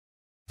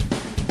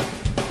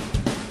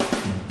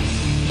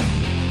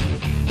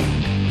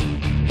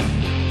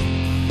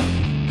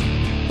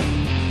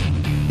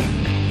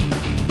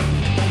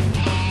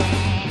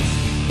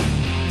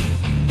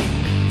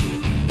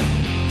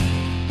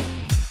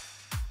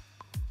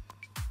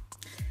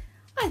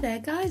Hi there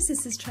guys,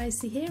 this is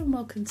Tracy here and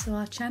welcome to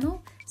our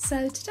channel.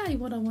 So today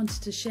what I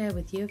wanted to share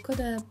with you, I've got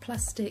a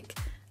plastic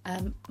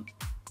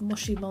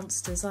Moshi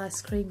Monsters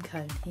ice cream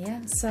cone here.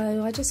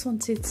 So I just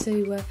wanted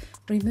to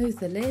remove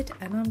the lid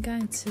and I'm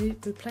going to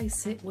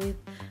replace it with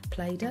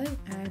Play-Doh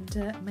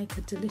and make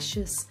a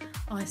delicious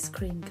ice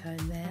cream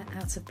cone there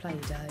out of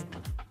Play-Doh.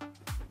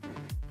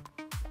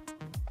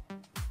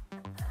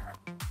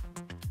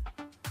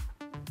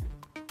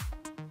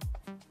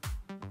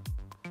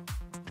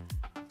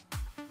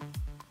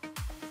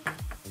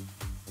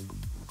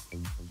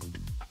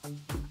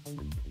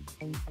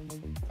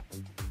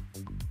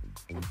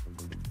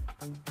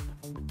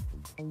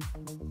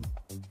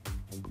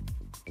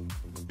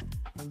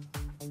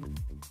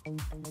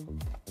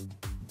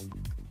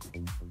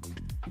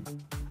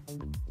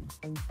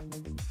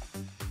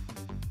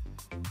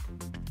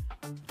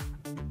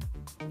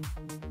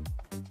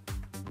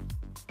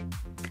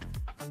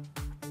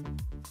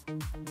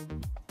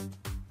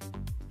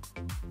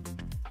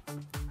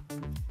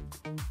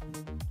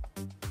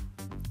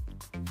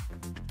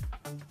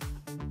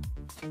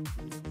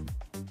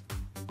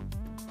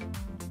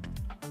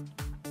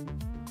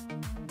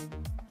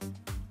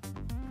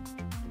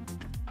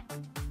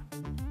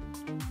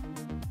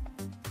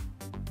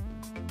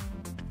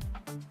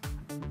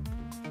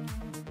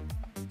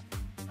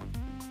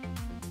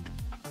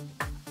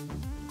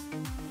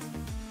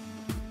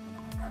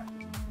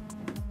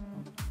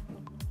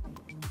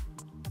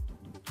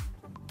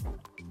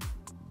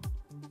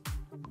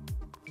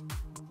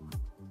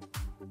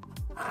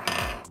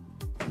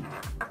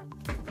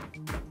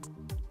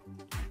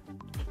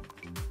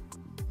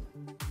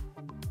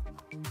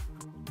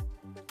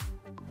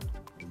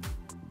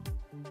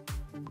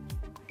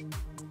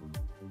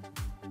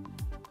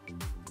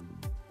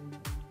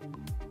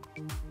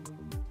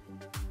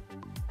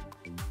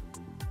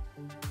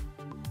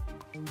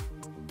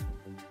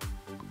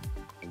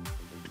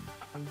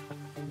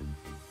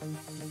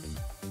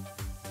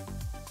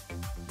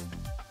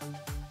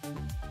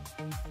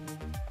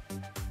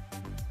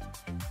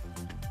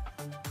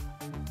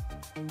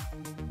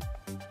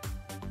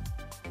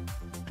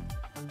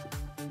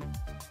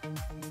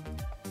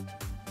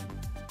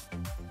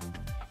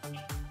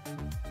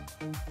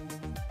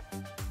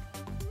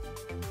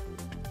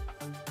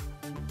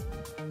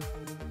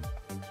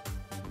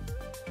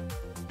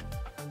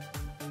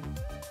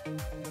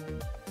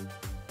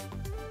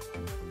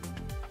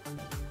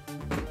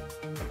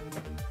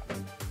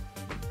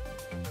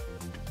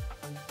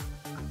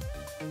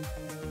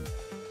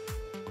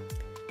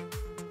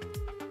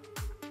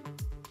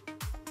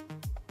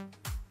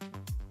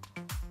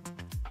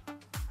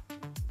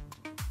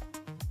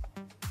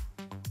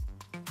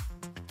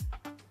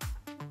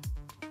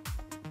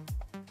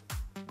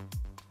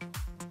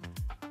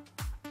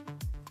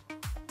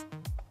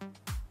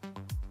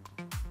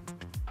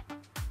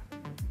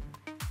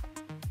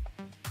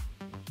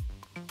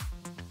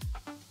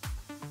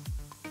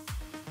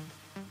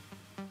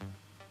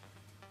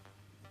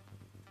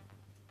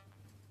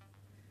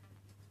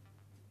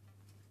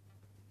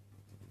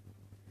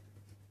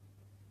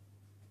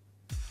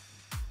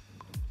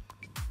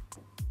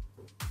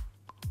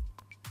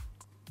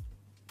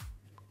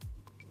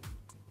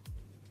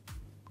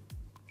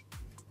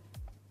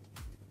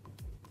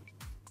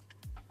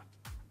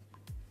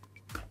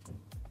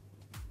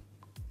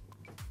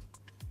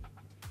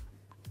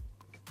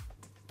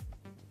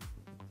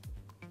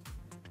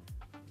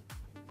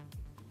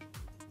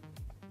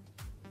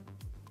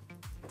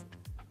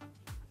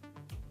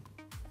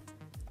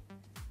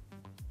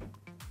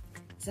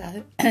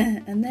 So,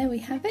 and there we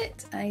have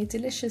it, a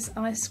delicious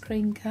ice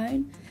cream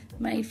cone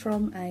made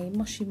from a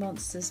Moshi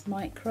Monsters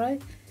micro,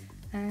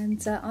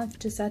 and I've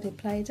just added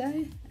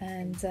Play-Doh,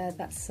 and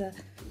that's a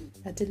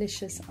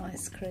delicious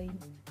ice cream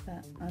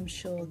that I'm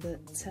sure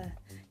that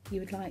you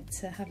would like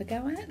to have a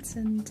go at,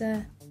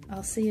 and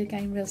I'll see you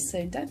again real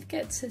soon. Don't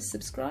forget to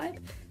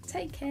subscribe.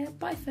 Take care,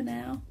 bye for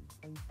now.